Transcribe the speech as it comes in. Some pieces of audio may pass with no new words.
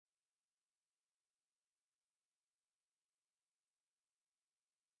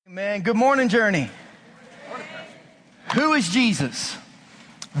Man, good morning, Journey. Who is Jesus?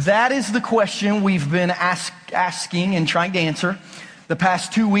 That is the question we've been asking and trying to answer the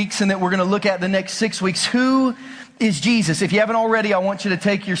past 2 weeks, and that we're going to look at the next 6 weeks. Who is Jesus? If you haven't already, I want you to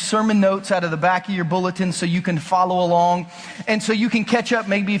take your sermon notes out of the back of your bulletin so you can follow along and so you can catch up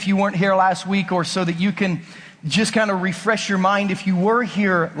maybe if you weren't here last week, or so that you can just kind of refresh your mind if you were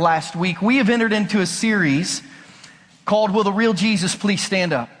here last week. We have entered into a series called Will the Real Jesus Please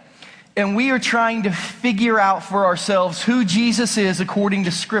Stand Up? And we are trying to figure out for ourselves who Jesus is according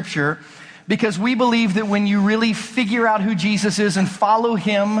to Scripture, because we believe that when you really figure out who Jesus is and follow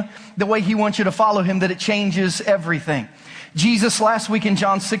Him the way He wants you to follow Him, that it changes everything. Jesus last week in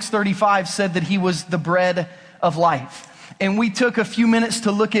John 6:35 said that He was the bread of life. And we took a few minutes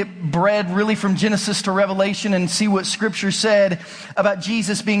to look at bread really from Genesis to Revelation and see what Scripture said about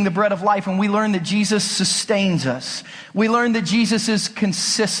Jesus being the bread of life. And we learned that Jesus sustains us. We learned that Jesus is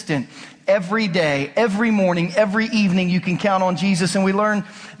consistent. Every day, every morning, every evening, you can count on Jesus. And we learned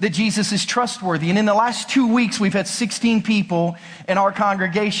that Jesus is trustworthy. And in the last 2 weeks, we've had 16 people in our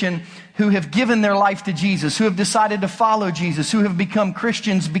congregation who have given their life to Jesus, who have decided to follow Jesus, who have become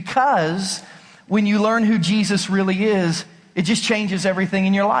Christians, because when you learn who Jesus really is, it just changes everything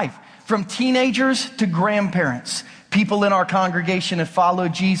in your life. From teenagers to grandparents, people in our congregation have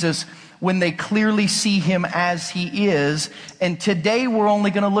followed Jesus when they clearly see Him as He is. And today we're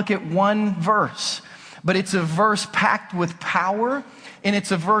only going to look at one verse, but it's a verse packed with power, and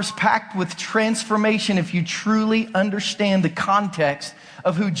it's a verse packed with transformation if you truly understand the context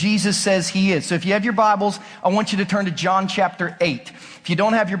of who Jesus says He is. So if you have your Bibles, I want you to turn to John chapter 8. If you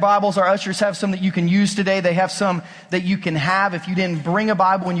don't have your Bibles, our ushers have some that you can use today. They have some that you can have. If you didn't bring a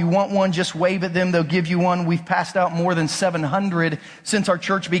Bible and you want one, just wave at them. They'll give you one. We've passed out more than 700 since our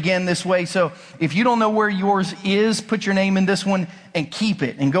church began this way. So if you don't know where yours is, put your name in this one and keep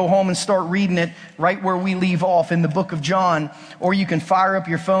it, and go home and start reading it right where we leave off in the book of John. Or you can fire up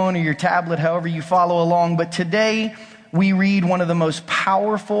your phone or your tablet, however you follow along. But today we read one of the most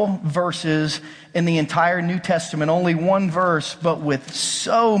powerful verses in the entire New Testament. Only one verse, but with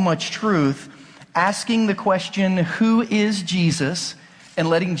so much truth, asking the question, who is Jesus? And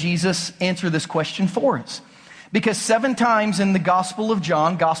letting Jesus answer this question for us. Because 7 times in the Gospel of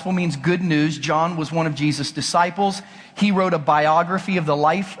John, gospel means good news. John was one of Jesus' disciples. He wrote a biography of the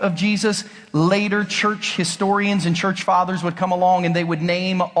life of Jesus. Later, church historians and church fathers would come along and they would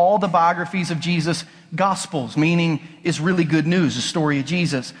name all the biographies of Jesus Gospels, meaning is really good news, the story of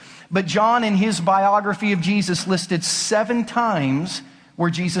Jesus. But John, in his biography of Jesus, listed 7 times where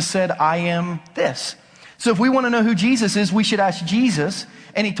Jesus said, I am this. So if we want to know who Jesus is, we should ask Jesus.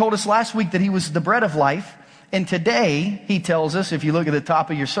 And He told us last week that He was the bread of life. And today, He tells us, if you look at the top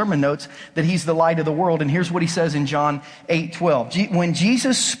of your sermon notes, that He's the light of the world. And here's what He says in John 8:12. When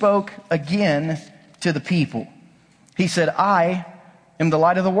Jesus spoke again to the people, He said, I am the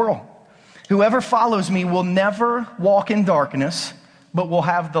light of the world. Whoever follows me will never walk in darkness, but will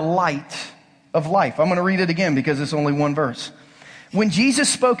have the light of life. I'm going to read it again because it's only one verse. When Jesus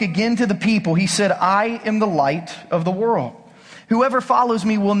spoke again to the people, He said, I am the light of the world. Whoever follows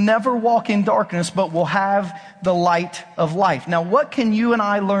me will never walk in darkness, but will have the light of life. Now, what can you and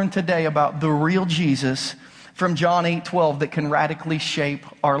I learn today about the real Jesus from John 8:12 that can radically shape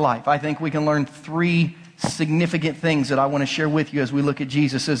our life? I think we can learn 3 significant things that I want to share with you as we look at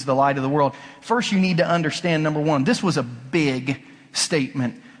Jesus as the light of the world. First, you need to understand, number one, this was a big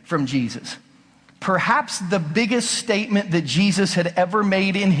statement from Jesus. Perhaps the biggest statement that Jesus had ever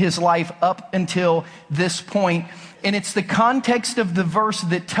made in His life up until this point. And it's the context of the verse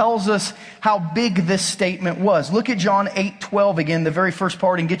that tells us how big this statement was. Look at John 8:12 again, the very first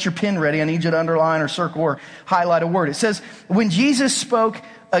part, and get your pen ready. I need you to underline or circle or highlight a word. It says, when Jesus spoke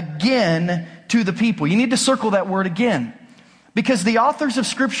again to the people. You need to circle that word again, because the authors of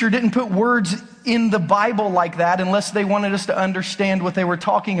Scripture didn't put words in the Bible like that unless they wanted us to understand what they were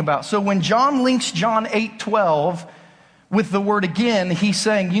talking about. So when John links John 8:12 with the word again, he's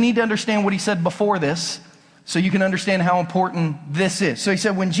saying, you need to understand what he said before this so you can understand how important this is. So he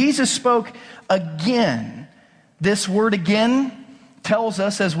said, when Jesus spoke again, this word again tells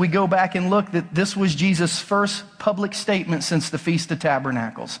us as we go back and look that this was Jesus' first public statement since the Feast of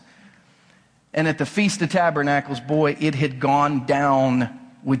Tabernacles. And at the Feast of Tabernacles, boy, it had gone down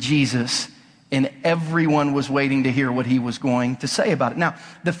with Jesus, and everyone was waiting to hear what He was going to say about it. Now,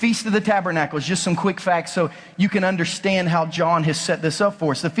 the Feast of the Tabernacles, just some quick facts so you can understand how John has set this up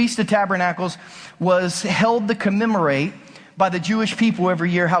for us. The Feast of Tabernacles was held to commemorate by the Jewish people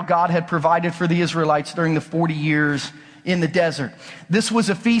every year how God had provided for the Israelites during the 40 years in the desert. This was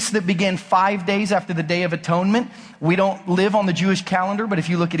a feast that began 5 days after the Day of Atonement. We don't live on the Jewish calendar, but if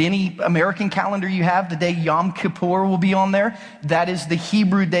you look at any American calendar you have, the day Yom Kippur will be on there. That is the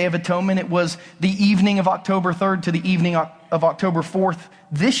Hebrew Day of Atonement. It was the evening of October 3rd to the evening of October 4th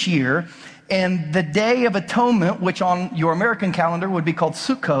this year. And the Day of Atonement, which on your American calendar would be called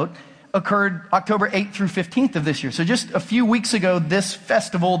Sukkot, occurred October 8th through 15th of this year. So just a few weeks ago, this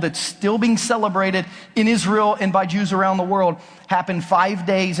festival that's still being celebrated in Israel and by Jews around the world happened 5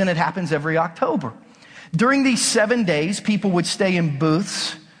 days, and it happens every October. During these 7 days, people would stay in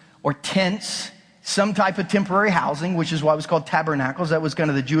booths or tents, some type of temporary housing, which is why it was called tabernacles. That was kind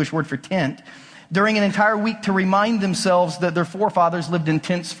of the Jewish word for tent. During an entire week to remind themselves that their forefathers lived in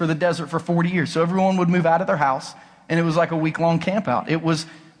tents for the desert for 40 years. So everyone would move out of their house, and it was like a week-long camp out. It was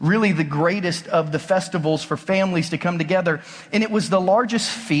really the greatest of the festivals for families to come together. And it was the largest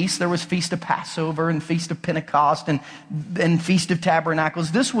feast. There was Feast of Passover and Feast of Pentecost and Feast of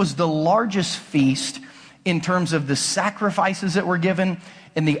Tabernacles. This was the largest feast in terms of the sacrifices that were given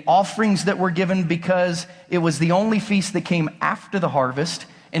and the offerings that were given, because it was the only feast that came after the harvest,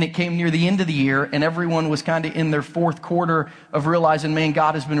 and it came near the end of the year, and everyone was kind of in their fourth quarter of realizing, man,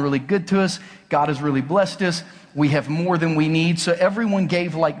 God has been really good to us. God has really blessed us. We have more than we need. So everyone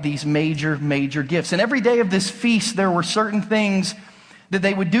gave like these major gifts. And every day of this feast, there were certain things that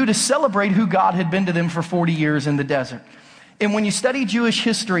they would do to celebrate who God had been to them for 40 years in the desert. And when you study Jewish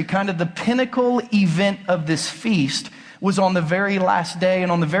history, kind of the pinnacle event of this feast was on the very last day.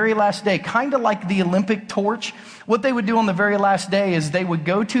 And on the very last day, kind of like the Olympic torch, what they would do on the very last day is they would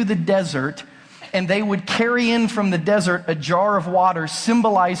go to the desert and they would carry in from the desert a jar of water,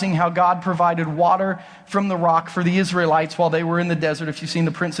 symbolizing how God provided water from the rock for the Israelites while they were in the desert. If you've seen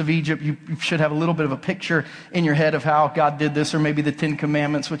The Prince of Egypt, you should have a little bit of a picture in your head of how God did this, or maybe the Ten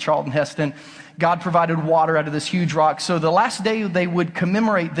Commandments with Charlton Heston. God provided water out of this huge rock. So the last day they would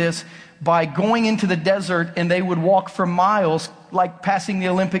commemorate this by going into the desert, and they would walk for miles, like passing the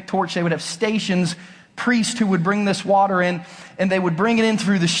Olympic torch. They would have stations, priests who would bring this water in, and they would bring it in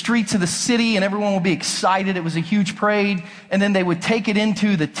through the streets of the city, and everyone would be excited. It was a huge parade. And then they would take it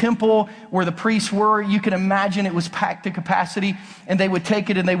into the temple where the priests were. You can imagine it was packed to capacity. And they would take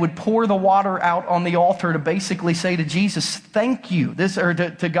it and they would pour the water out on the altar to basically say to Jesus, thank you.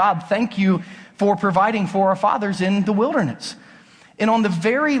 To God, thank you for providing for our fathers in the wilderness. And on the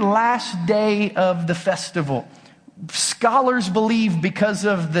very last day of the festival, scholars believe, because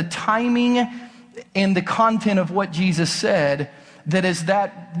of the timing and the content of what Jesus said, that as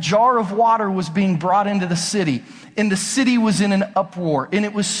that jar of water was being brought into the city, and the city was in an uproar, and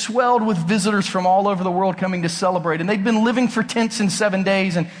it was swelled with visitors from all over the world coming to celebrate. And they'd been living for tents in 7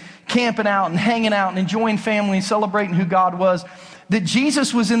 days and camping out and hanging out and enjoying family and celebrating who God was, that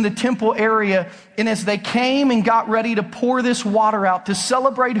Jesus was in the temple area. And as they came and got ready to pour this water out to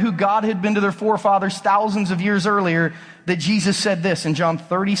celebrate who God had been to their forefathers thousands of years earlier, that Jesus said this in John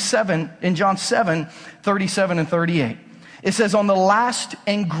 7, 37 and 38. It says, on the last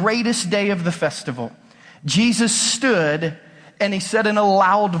and greatest day of the festival, Jesus stood and he said in a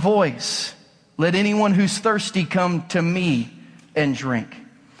loud voice, let anyone who's thirsty come to me and drink.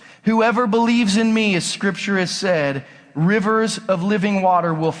 Whoever believes in me, as scripture has said, rivers of living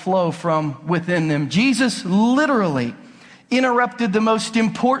water will flow from within them. Jesus literally interrupted the most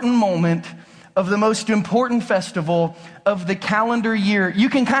important moment of the most important festival of the calendar year. You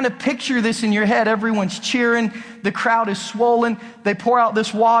can kind of picture this in your head. Everyone's cheering. The crowd is swollen. They pour out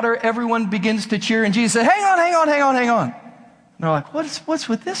this water. Everyone begins to cheer. And Jesus said, hang on. And they're like, what's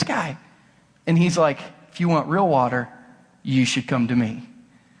with this guy? And he's like, if you want real water, you should come to me.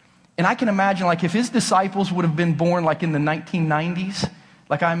 And I can imagine, like, if his disciples would have been born like in the 1990s,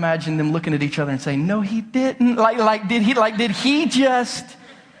 like I imagine them looking at each other and saying, no, he didn't.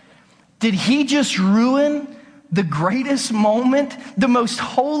 Did he just ruin the greatest moment, the most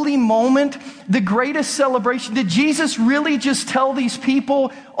holy moment, the greatest celebration? Did Jesus really just tell these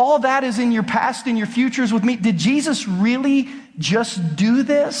people, all that is in your past and your futures with me? Did Jesus really just do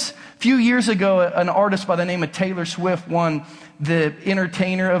this? A few years ago, an artist by the name of Taylor Swift won the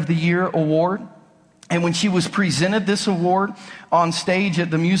Entertainer of the Year award. And when she was presented this award on stage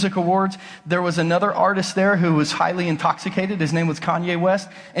at the Music Awards, there was another artist there who was highly intoxicated. His name was Kanye West.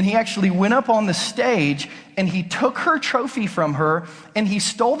 And he actually went up on the stage and he took her trophy from her and he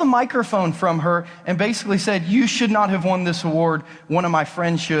stole the microphone from her and basically said, you should not have won this award. One of my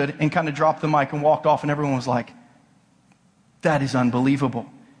friends should, and kind of dropped the mic and walked off. And everyone was like, that is unbelievable.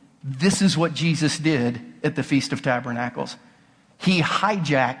 This is what Jesus did at the Feast of Tabernacles. He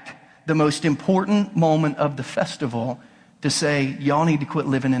hijacked the most important moment of the festival to say, y'all need to quit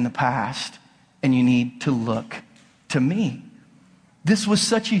living in the past and you need to look to me. This was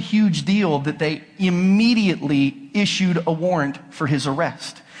such a huge deal that they immediately issued a warrant for his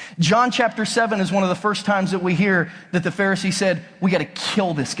arrest. John chapter 7 is one of the first times that we hear that the Pharisee said, we got to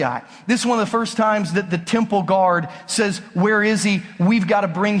kill this guy. This is one of the first times that the temple guard says, where is he? We've got to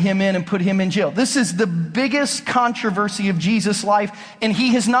bring him in and put him in jail. This is the biggest controversy of Jesus' life, and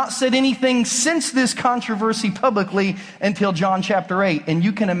he has not said anything since this controversy publicly until John chapter 8. And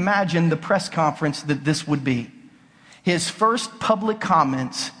you can imagine the press conference that this would be. His first public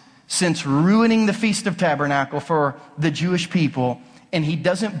comments since ruining the Feast of Tabernacle for the Jewish people. And he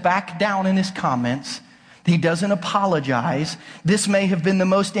doesn't back down in his comments. He doesn't apologize. This may have been the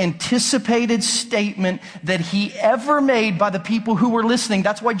most anticipated statement that he ever made by the people who were listening.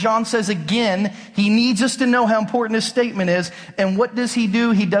 That's why John says again, he needs us to know how important his statement is. And what does he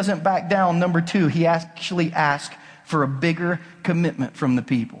do? He doesn't back down. Number two, he actually asks for a bigger commitment from the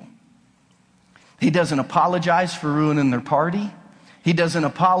people. He doesn't apologize for ruining their party. He doesn't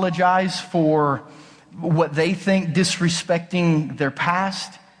apologize for what they think disrespecting their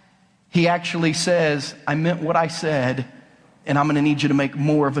past. He actually says, I meant what I said, and I'm going to need you to make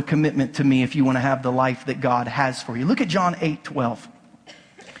more of a commitment to me if you want to have the life that God has for you. Look at John 8:12.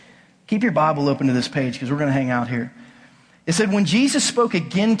 Keep your Bible open to this page because we're going to hang out here. It said, when Jesus spoke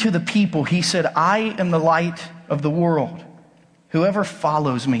again to the people, he said, I am the light of the world. Whoever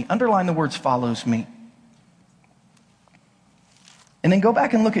follows me, underline the words follows me. And then go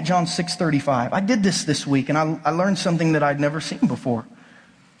back and look at John 6:35. I did this week, and I learned something that I'd never seen before.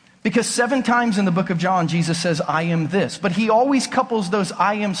 Because 7 times in the book of John, Jesus says, I am this. But he always couples those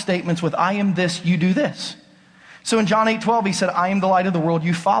I am statements with I am this, you do this. So in John 8:12, he said, I am the light of the world,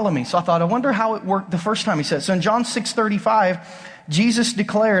 you follow me. So I thought, I wonder how it worked the first time he said it. So in John 6:35, Jesus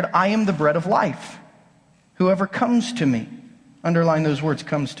declared, I am the bread of life. Whoever comes to me, underline those words,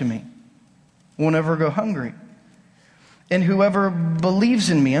 comes to me, will never go hungry. And whoever believes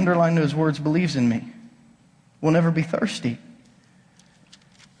in me, underline those words, believes in me, will never be thirsty.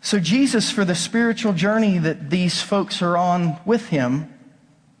 So Jesus, for the spiritual journey that these folks are on with him,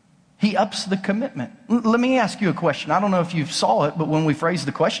 he ups the commitment. Let me ask you a question. I don't know if you saw it, but when we phrase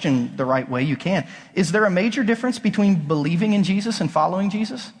the question the right way, you can. Is there a major difference between believing in Jesus and following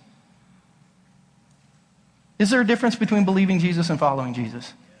Jesus? Is there a difference between believing Jesus and following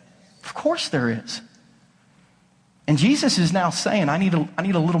Jesus? Of course there is. And Jesus is now saying, I need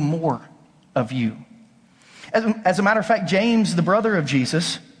a little more of you. As a matter of fact, James, the brother of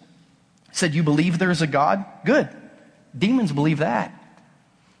Jesus, said, you believe there is a God? Good. Demons believe that.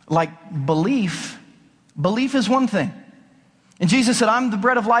 Like belief is one thing. And Jesus said, I'm the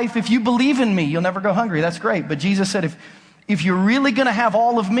bread of life. If you believe in me, you'll never go hungry. That's great. But Jesus said, if you're really going to have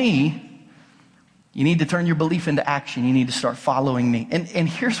all of me, you need to turn your belief into action. You need to start following me. And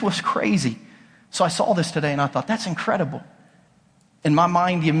here's what's crazy. So I saw this today and I thought, that's incredible. And my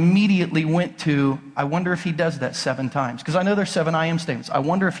mind immediately went to, I wonder if he does that 7 times. Because I know there's 7 I am statements. I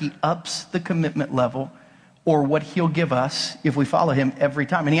wonder if he ups the commitment level or what he'll give us if we follow him every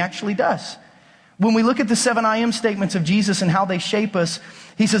time. And he actually does. When we look at the 7 I am statements of Jesus and how they shape us,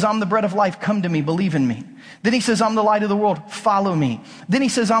 he says, I'm the bread of life, come to me, believe in me. Then he says, I'm the light of the world, follow me. Then he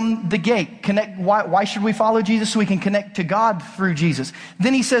says, I'm the gate, connect. Why should we follow Jesus? So we can connect to God through Jesus.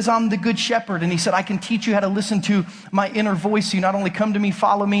 Then he says, I'm the good shepherd. And he said, I can teach you how to listen to my inner voice. So you not only come to me,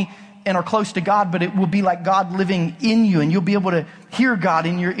 follow me, and are close to God, but it will be like God living in you, and you'll be able to hear God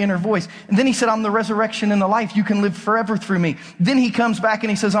in your inner voice. And then he said, I'm the resurrection and the life. You can live forever through me. Then he comes back and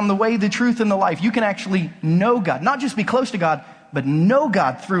he says, I'm the way, the truth, and the life. You can actually know God, not just be close to God, but know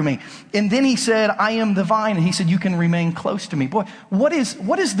God through me. And then he said, I am the vine. And he said, you can remain close to me. Boy, what is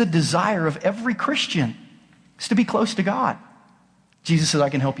the desire of every Christian? It's to be close to God. Jesus says, I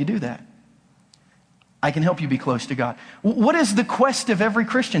can help you do that. I can help you be close to God. What is the quest of every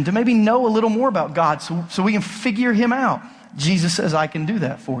Christian? To maybe know a little more about God so we can figure him out. Jesus says, I can do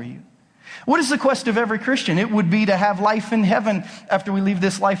that for you. What is the quest of every Christian? It would be to have life in heaven after we leave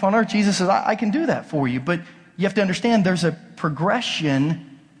this life on earth. Jesus says, I can do that for you. But you have to understand there's a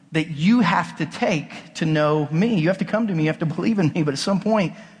progression that you have to take to know me. You have to come to me. You have to believe in me. But at some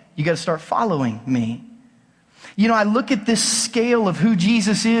point, you got to start following me. You know, I look at this scale of who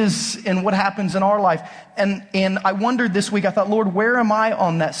Jesus is and what happens in our life. And I wondered this week, I thought, Lord, where am I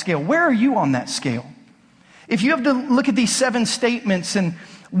on that scale? Where are you on that scale? If you have to look at these 7 statements and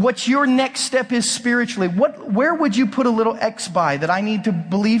what your next step is spiritually, where would you put a little X by that I need to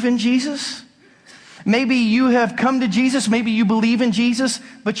believe in Jesus? Maybe you have come to Jesus. Maybe you believe in Jesus,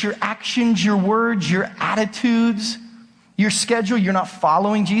 but your actions, your words, your attitudes, your schedule, you're not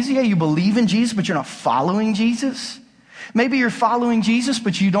following Jesus. Yeah, you believe in Jesus, but you're not following Jesus. Maybe you're following Jesus,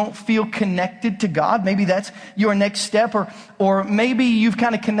 but you don't feel connected to God. Maybe that's your next step. Or maybe you've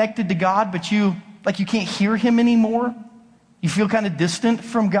kind of connected to God, but you can't hear him anymore. You feel kind of distant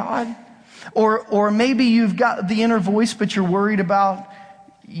from God. Or maybe you've got the inner voice, but you're worried about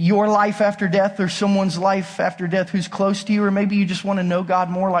your life after death or someone's life after death who's close to you. Or maybe you just want to know God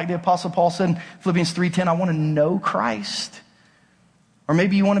more, like the Apostle Paul said in Philippians 3:10, I want to know Christ. Or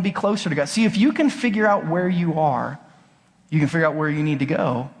maybe you want to be closer to God. See, if you can figure out where you are, you can figure out where you need to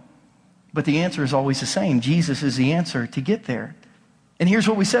go. But the answer is always the same. Jesus is the answer to get there. And here's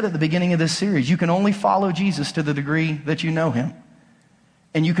what we said at the beginning of this series. You can only follow Jesus to the degree that you know him.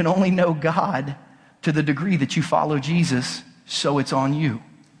 And you can only know God to the degree that you follow Jesus, so it's on you.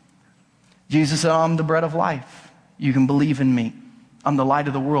 Jesus said, I'm the bread of life. You can believe in me. I'm the light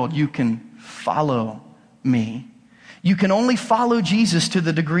of the world. You can follow me. You can only follow Jesus to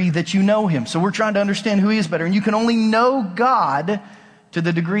the degree that you know him. So we're trying to understand who he is better. And you can only know God to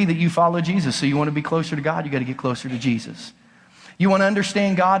the degree that you follow Jesus. So you want to be closer to God, you got to get closer to Jesus. You want to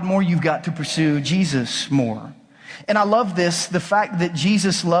understand God more, you've got to pursue Jesus more. And I love this, the fact that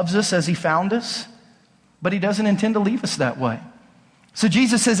Jesus loves us as he found us, but he doesn't intend to leave us that way. So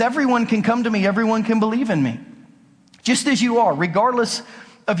Jesus says, everyone can come to me, everyone can believe in me. Just as you are, regardless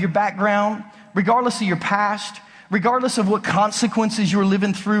of your background, regardless of your past, regardless of what consequences you're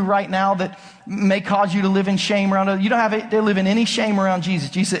living through right now that may cause you to live in shame around others. You don't have to live in any shame around Jesus.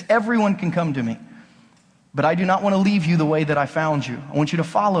 Jesus said, everyone can come to me. But I do not want to leave you the way that I found you. I want you to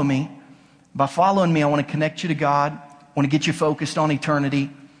follow me. By following me, I want to connect you to God. I want to get you focused on eternity.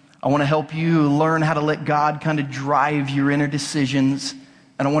 I want to help you learn how to let God kind of drive your inner decisions.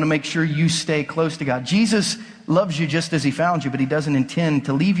 And I want to make sure you stay close to God. Jesus loves you just as he found you, but he doesn't intend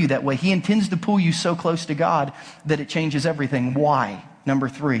to leave you that way. He intends to pull you so close to God that it changes everything. Why? Number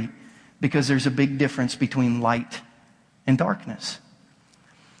 3, because there's a big difference between light and darkness.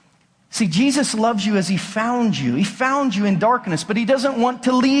 See, Jesus loves you as he found you. He found you in darkness, but he doesn't want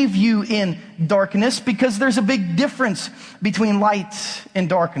to leave you in darkness because there's a big difference between light and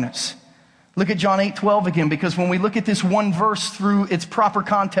darkness. Look at John 8:12 again, because when we look at this one verse through its proper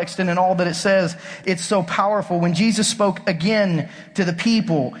context and in all that it says, it's so powerful. When Jesus spoke again to the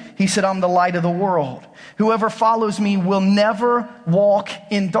people, he said, I'm the light of the world. Whoever follows me will never walk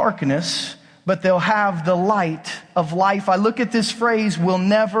in darkness, but they'll have the light of life. I look at this phrase, will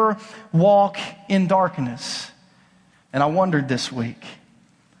never walk in darkness. And I wondered this week,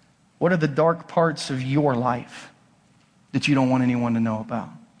 what are the dark parts of your life that you don't want anyone to know about?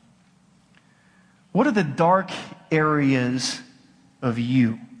 What are the dark areas of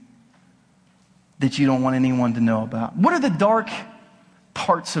you that you don't want anyone to know about? What are the dark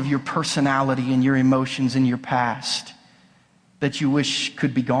parts of your personality and your emotions and your past that you wish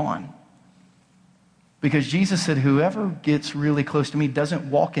could be gone? Because Jesus said, whoever gets really close to me doesn't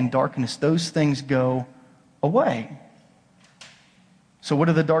walk in darkness. Those things go away. So what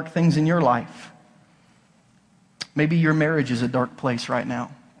are the dark things in your life? Maybe your marriage is a dark place right now.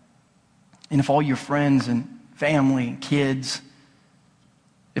 And if all your friends and family and kids,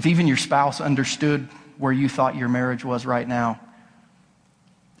 if even your spouse understood where you thought your marriage was right now,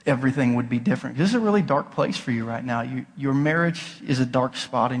 everything would be different. This is a really dark place for you right now. Your marriage is a dark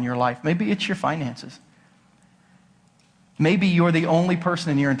spot in your life. Maybe it's your finances. Maybe you're the only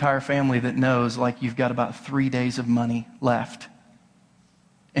person in your entire family that knows, like, you've got about 3 days of money left.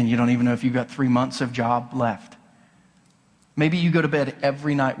 And you don't even know if you've got 3 months of job left. Maybe you go to bed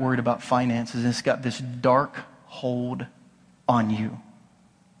every night worried about finances, and it's got this dark hold on you.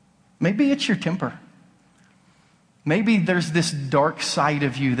 Maybe it's your temper. Maybe there's this dark side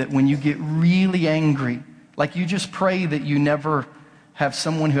of you that when you get really angry, like you just pray that you never have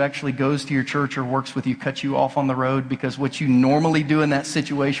someone who actually goes to your church or works with you cut you off on the road, because what you normally do in that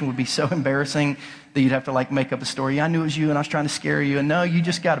situation would be so embarrassing that you'd have to like make up a story. Yeah, I knew it was you and I was trying to scare you. And no, you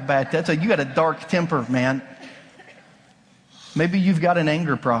just got you got a dark temper, man. Maybe you've got an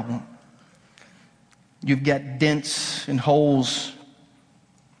anger problem. You've got dents and holes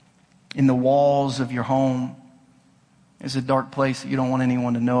in the walls of your home. It's a dark place that you don't want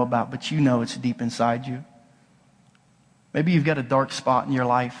anyone to know about, but you know it's deep inside you. Maybe you've got a dark spot in your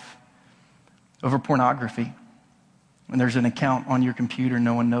life over pornography, and there's an account on your computer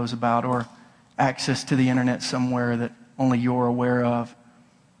no one knows about, or access to the internet somewhere that only you're aware of,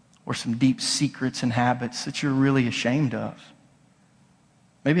 or some deep secrets and habits that you're really ashamed of.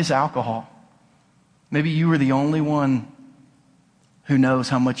 Maybe it's alcohol. Maybe you were the only one who knows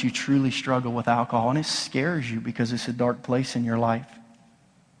how much you truly struggle with alcohol, and it scares you because it's a dark place in your life.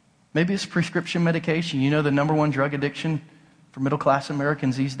 Maybe it's prescription medication. You know the number one drug addiction for middle-class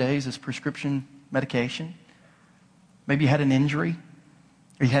Americans these days is prescription medication. Maybe you had an injury,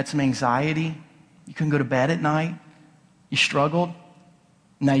 or you had some anxiety. You couldn't go to bed at night. You struggled.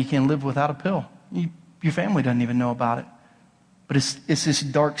 Now you can't live without a pill. Your family doesn't even know about it. But it's this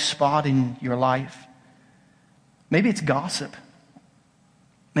dark spot in your life. Maybe it's gossip.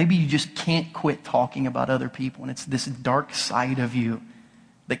 Maybe you just can't quit talking about other people, and it's this dark side of you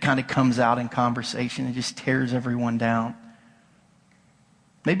that kind of comes out in conversation and just tears everyone down.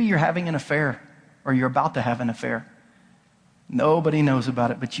 Maybe you're having an affair, or you're about to have an affair. Nobody knows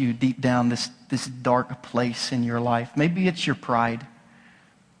about it but you, deep down, this dark place in your life. Maybe it's your pride.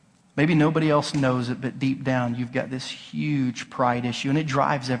 Maybe nobody else knows it, but deep down you've got this huge pride issue, and it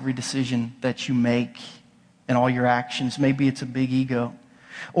drives every decision that you make and all your actions. Maybe it's a big ego.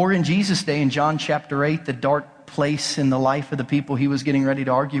 Or in Jesus' day, in John chapter 8, the dark place in the life of the people he was getting ready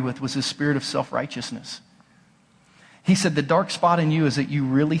to argue with was the spirit of self-righteousness. He said, the dark spot in you is that you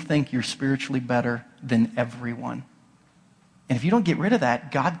really think you're spiritually better than everyone. And if you don't get rid of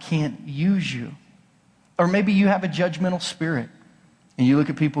that, God can't use you. Or maybe you have a judgmental spirit, and you look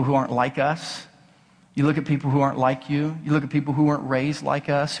at people who aren't like us. You look at people who aren't like you. You look at people who weren't raised like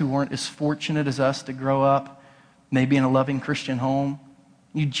us, who weren't as fortunate as us to grow up, maybe in a loving Christian home.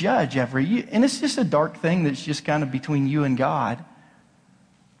 You judge and it's just a dark thing that's just kind of between you and God.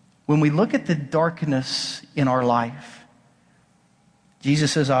 When we look at the darkness in our life,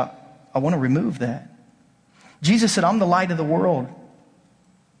 Jesus says, I want to remove that. Jesus said, I'm the light of the world.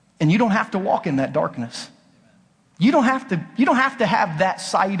 And you don't have to walk in that darkness. You don't have to have that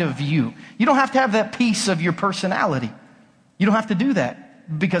side of you. You don't have to have that piece of your personality. You don't have to do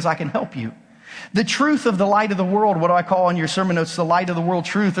that because I can help you. The truth of the light of the world, what do I call in your sermon notes, the light of the world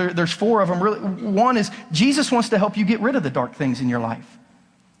truth? There's four of them. Really, one is Jesus wants to help you get rid of the dark things in your life.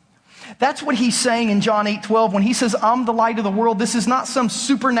 That's what he's saying in John 8:12 when he says, I'm the light of the world. This is not some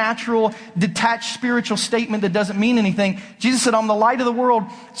supernatural, detached spiritual statement that doesn't mean anything. Jesus said, I'm the light of the world,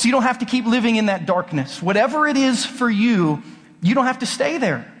 so you don't have to keep living in that darkness. Whatever it is for you, you don't have to stay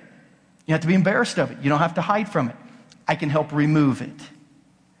there. You have to be embarrassed of it. You don't have to hide from it. I can help remove it.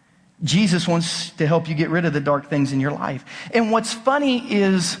 Jesus wants to help you get rid of the dark things in your life. And what's funny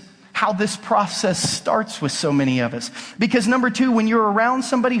is how this process starts with so many of us. Because number two, when you're around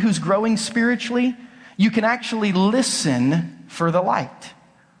somebody who's growing spiritually, you can actually listen for the light.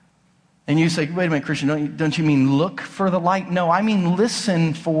 And you say, wait a minute, Christian, don't you mean look for the light? No, I mean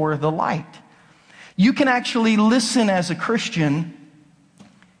listen for the light. You can actually listen as a Christian,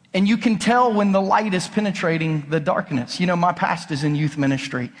 and you can tell when the light is penetrating the darkness. You know, my past is in youth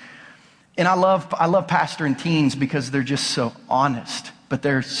ministry. And I love pastoring teens because they're just so honest. But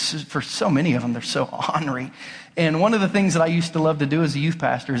for so many of them, they're so ornery. And one of the things that I used to love to do as a youth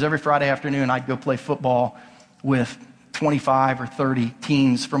pastor is every Friday afternoon, I'd go play football with 25 or 30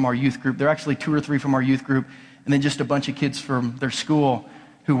 teens from our youth group. They're actually 2 or 3 from our youth group, and then just a bunch of kids from their school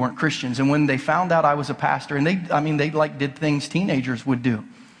who weren't Christians. And when they found out I was a pastor, and they like did things teenagers would do.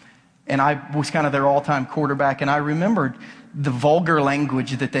 And I was kind of their all-time quarterback, and I remembered the vulgar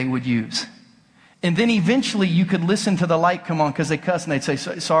language that they would use. And then eventually you could listen to the light come on because they cuss and they'd say,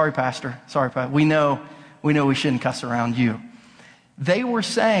 sorry, Pastor. We know we shouldn't cuss around you. They were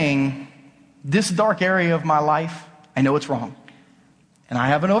saying, this dark area of my life, I know it's wrong. And I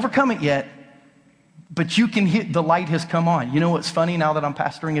haven't overcome it yet, but you can hit, the light has come on. You know what's funny? Now that I'm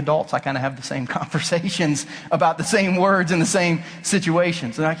pastoring adults, I kind of have the same conversations about the same words and the same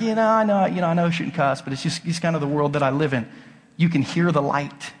situations. And like, I know I shouldn't cuss, but it's kind of the world that I live in. You can hear the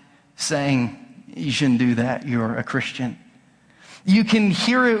light saying, you shouldn't do that. You're a Christian. You can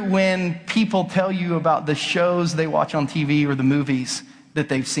hear it when people tell you about the shows they watch on TV or the movies that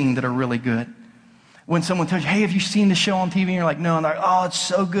they've seen that are really good. When someone tells you, hey, have you seen the show on TV? And you're like, no. And they're like, oh, it's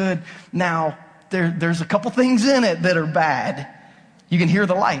so good. Now, there's a couple things in it that are bad. You can hear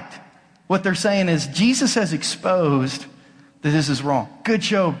the light. What they're saying is Jesus has exposed that this is wrong. Good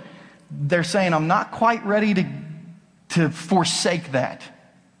show. They're saying, I'm not quite ready to forsake that,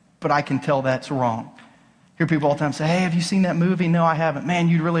 but I can tell that's wrong. Hear people all the time say, hey, have you seen that movie? No, I haven't. Man,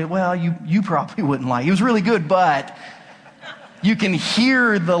 you probably wouldn't like it. It was really good, but you can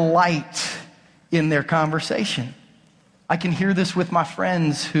hear the light in their conversation. I can hear this with my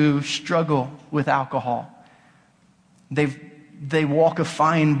friends who struggle with alcohol. They walk a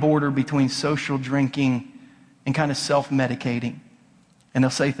fine border between social drinking and kind of self-medicating. And they'll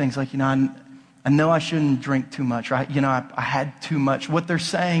say things like, I know I shouldn't drink too much. Right? I had too much. What they're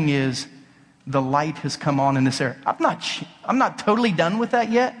saying is the light has come on in this area. I'm not totally done with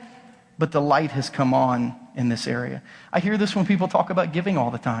that yet, but the light has come on in this area. I hear this when people talk about giving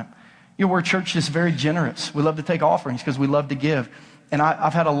all the time. We're a church that's very generous. We love to take offerings because we love to give. And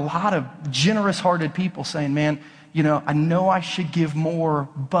I've had a lot of generous-hearted people saying, man, I know I should give more,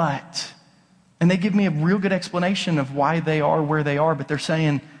 but, and they give me a real good explanation of why they are where they are, but they're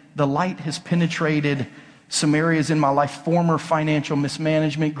saying the light has penetrated some areas in my life, former financial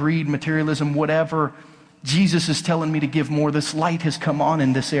mismanagement, greed, materialism, whatever. Jesus is telling me to give more. This light has come on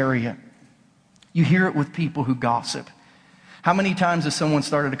in this area. You hear it with people who gossip. How many times has someone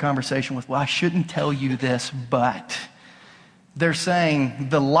started a conversation with, well, I shouldn't tell you this, but they're saying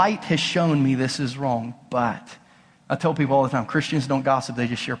the light has shown me this is wrong, but. I tell people all the time, Christians don't gossip, they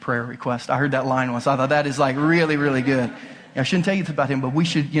just share prayer requests. I heard that line once. I thought that is like really, really good. I shouldn't tell you this about him, but we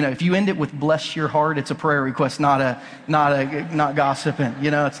should, if you end it with bless your heart, it's a prayer request, not gossiping.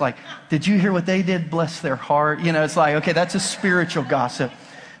 It's like, did you hear what they did? Bless their heart. It's like, okay, that's a spiritual gossip.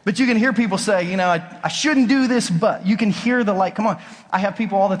 But you can hear people say, I shouldn't do this, but you can hear the light. Come on. I have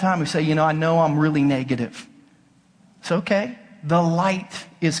people all the time who say, I know I'm really negative. It's okay. The light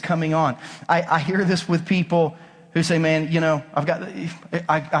is coming on. I hear this with people who say, man,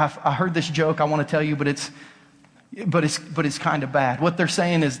 I heard this joke I want to tell you, but it's kind of bad. What they're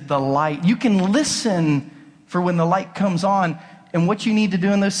saying is the light. You can listen for when the light comes on, and what you need to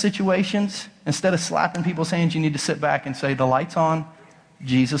do in those situations, instead of slapping people's hands, you need to sit back and say, the light's on,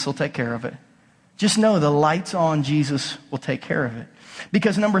 Jesus will take care of it. Just know the light's on, Jesus will take care of it.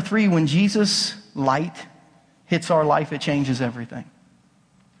 Because number 3, when Jesus' light hits our life, it changes everything.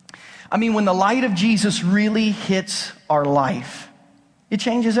 When the light of Jesus really hits our life, it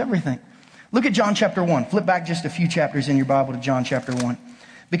changes everything. Look at John chapter 1. Flip back just a few chapters in your Bible to John chapter 1.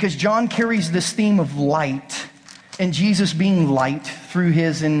 Because John carries this theme of light and Jesus being light through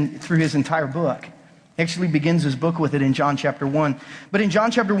his entire book. He actually begins his book with it in John chapter 1. But in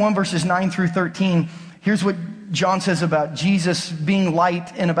John chapter 1, verses 9 through 13, here's what John says about Jesus being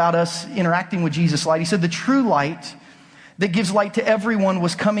light and about us interacting with Jesus' light. He said, the true light that gives light to everyone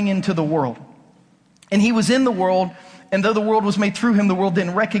was coming into the world. And he was in the world, and though the world was made through him, the world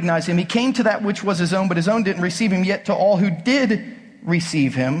didn't recognize him. He came to that which was his own, but his own didn't receive him. Yet to all who did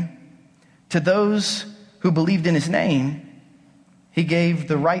receive him, to those who believed in his name, he gave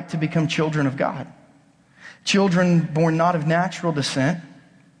the right to become children of God. Children born not of natural descent,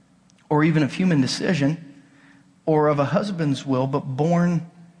 or even of human decision, or of a husband's will, but born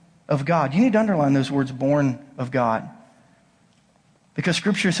of God. You need to underline those words, born of God. Because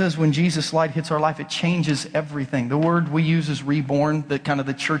Scripture says when Jesus' light hits our life, it changes everything. The word we use is reborn. The kind of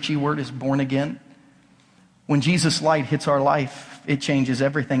the churchy word is born again. When Jesus' light hits our life, it changes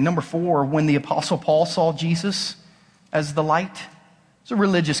everything. Number 4, when the Apostle Paul saw Jesus as the light, he's a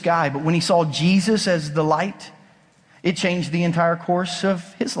religious guy, but when he saw Jesus as the light, it changed the entire course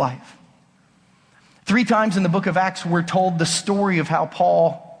of his life. 3 times in the book of Acts, we're told the story of how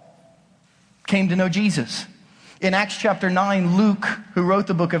Paul came to know Jesus. In Acts chapter 9, Luke, who wrote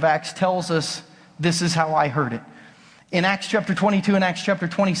the book of Acts, tells us, this is how I heard it. In Acts chapter 22 and Acts chapter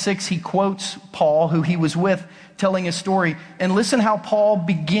 26, he quotes Paul, who he was with, telling his story. And listen how Paul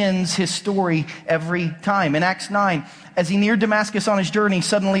begins his story every time. In Acts 9, as he neared Damascus on his journey,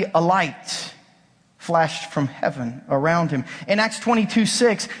 suddenly a light flashed from heaven around him. In Acts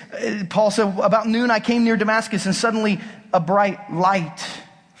 22:6, Paul said, about noon I came near Damascus, and suddenly a bright light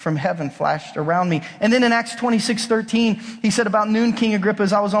from heaven flashed around me. And then in Acts 26:13, he said, about noon, King Agrippa,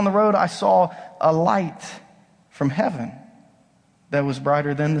 as I was on the road, I saw a light from heaven that was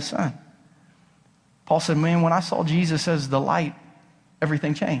brighter than the sun. Paul said, man, when I saw Jesus as the light,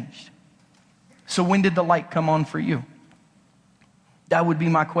 everything changed. So when did the light come on for you? That would be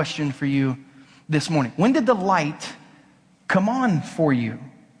my question for you this morning. When did the light come on for you?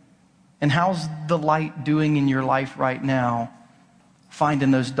 And how's the light doing in your life right now,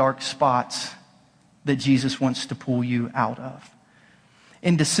 finding those dark spots that Jesus wants to pull you out of?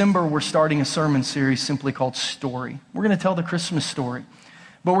 In December, we're starting a sermon series simply called Story. We're going to tell the Christmas story,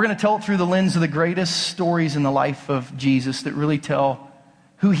 but we're going to tell it through the lens of the greatest stories in the life of Jesus that really tell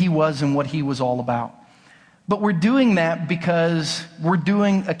who he was and what he was all about. But we're doing that because we're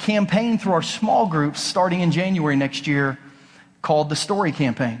doing a campaign through our small groups starting in January next year called the Story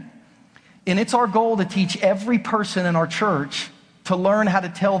Campaign. And it's our goal to teach every person in our church to learn how to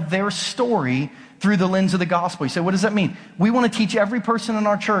tell their story through the lens of the gospel. You say, what does that mean? We want to teach every person in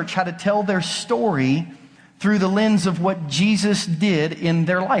our church how to tell their story through the lens of what Jesus did in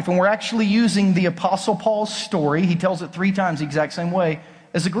their life. And we're actually using the Apostle Paul's story. He tells it 3 times the exact same way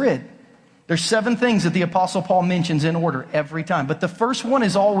as a grid. There's 7 things that the Apostle Paul mentions in order every time. But the first one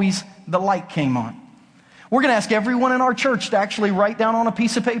is always the light came on. We're going to ask everyone in our church to actually write down on a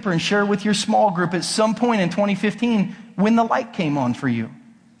piece of paper and share with your small group at some point in 2015 when the light came on for you.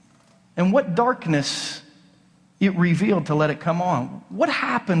 And what darkness it revealed to let it come on. What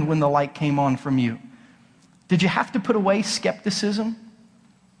happened when the light came on from you? Did you have to put away skepticism?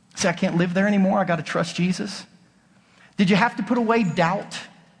 Say, I can't live there anymore. I got to trust Jesus. Did you have to put away doubt?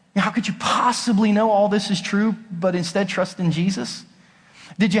 How could you possibly know all this is true, but instead trust in Jesus?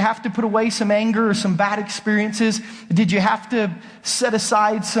 Did you have to put away some anger or some bad experiences? Did you have to set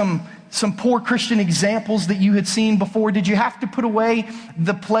aside some poor Christian examples that you had seen before? Did you have to put away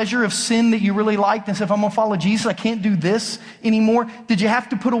the pleasure of sin that you really liked and say, if I'm going to follow Jesus, I can't do this anymore? Did you have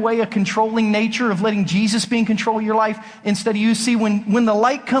to put away a controlling nature of letting Jesus be in control of your life instead of you? See, when the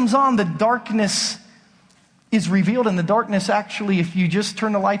light comes on, the darkness is revealed. And the darkness actually, if you just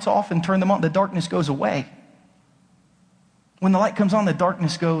turn the lights off and turn them on, the darkness goes away. When the light comes on, the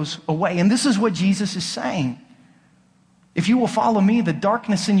darkness goes away. And this is what Jesus is saying. If you will follow me, the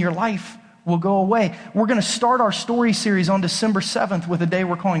darkness in your life will go away. We're going to start our story series on December 7th with a day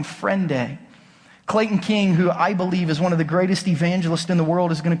we're calling Friend Day. Clayton King, who I believe is one of the greatest evangelists in the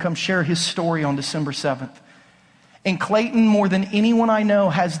world, is going to come share his story on December 7th. And Clayton, more than anyone I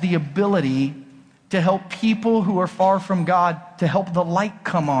know, has the ability to help people who are far from God, to help the light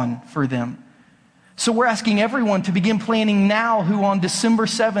come on for them. So we're asking everyone to begin planning now who on December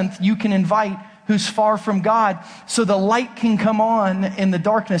 7th you can invite who's far from God, so the light can come on and the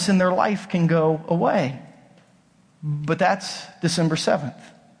darkness in their life can go away. But that's December 7th.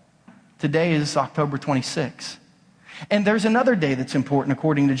 Today is October 26th. And there's another day that's important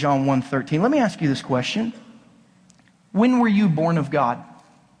according to John 1:13. Let me ask you this question. When were you born of God?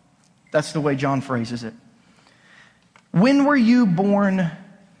 That's the way John phrases it. When were you born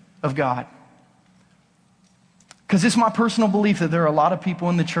of God? Because it's my personal belief that there are a lot of people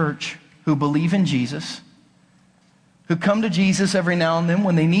in the church who believe in Jesus, who come to Jesus every now and then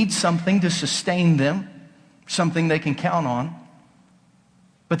when they need something to sustain them, something they can count on,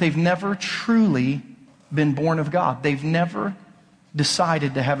 but they've never truly been born of God. They've never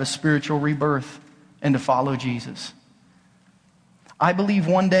decided to have a spiritual rebirth and to follow Jesus. I believe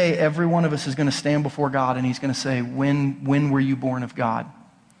one day every one of us is going to stand before God and he's going to say, when were you born of God?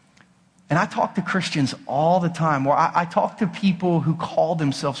 And I talk to Christians all the time, or I talk to people who call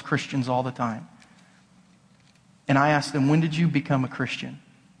themselves Christians all the time. And I ask them, when did you become a Christian?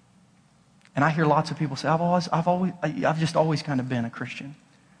 And I hear lots of people say, I've just always kind of been a Christian.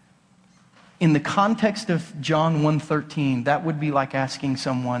 In the context of John 1:13, that would be like asking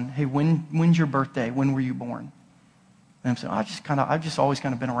someone, hey, when's your birthday? When were you born? And I'm saying, I've just always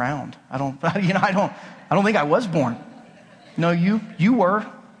kind of been around. I don't think I was born. No, you were.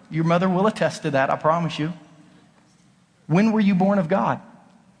 Your mother will attest to that, I promise you. When were you born of God?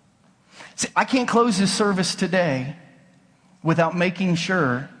 See, I can't close this service today without making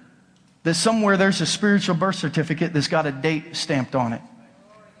sure that somewhere there's a spiritual birth certificate that's got a date stamped on it.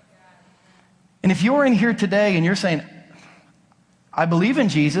 And if you're in here today and you're saying, I believe in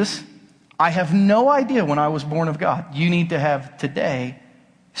Jesus, I have no idea when I was born of God, you need to have today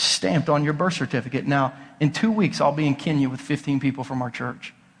stamped on your birth certificate. Now, in 2 weeks, I'll be in Kenya with 15 people from our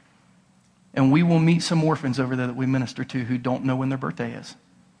church. And we will meet some orphans over there that we minister to who don't know when their birthday is.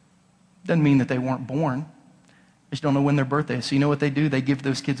 Doesn't mean that they weren't born. They just don't know when their birthday is. So you know what they do? They give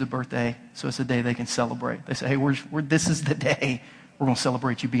those kids a birthday so it's a day they can celebrate. They say, hey, this is the day we're going to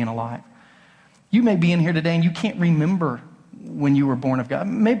celebrate you being alive. You may be in here today and you can't remember when you were born of God.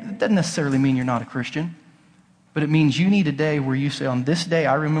 Maybe it doesn't necessarily mean you're not a Christian, but it means you need a day where you say, on this day,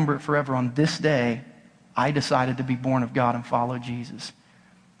 I remember it forever. On this day, I decided to be born of God and follow Jesus.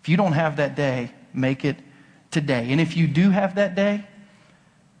 If you don't have that day, make it today. And if you do have that day,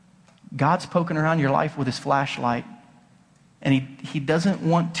 God's poking around your life with his flashlight. And he doesn't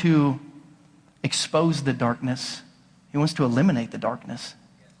want to expose the darkness. He wants to eliminate the darkness.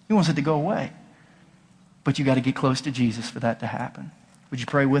 He wants it to go away. But you got to get close to Jesus for that to happen. Would you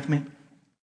pray with me?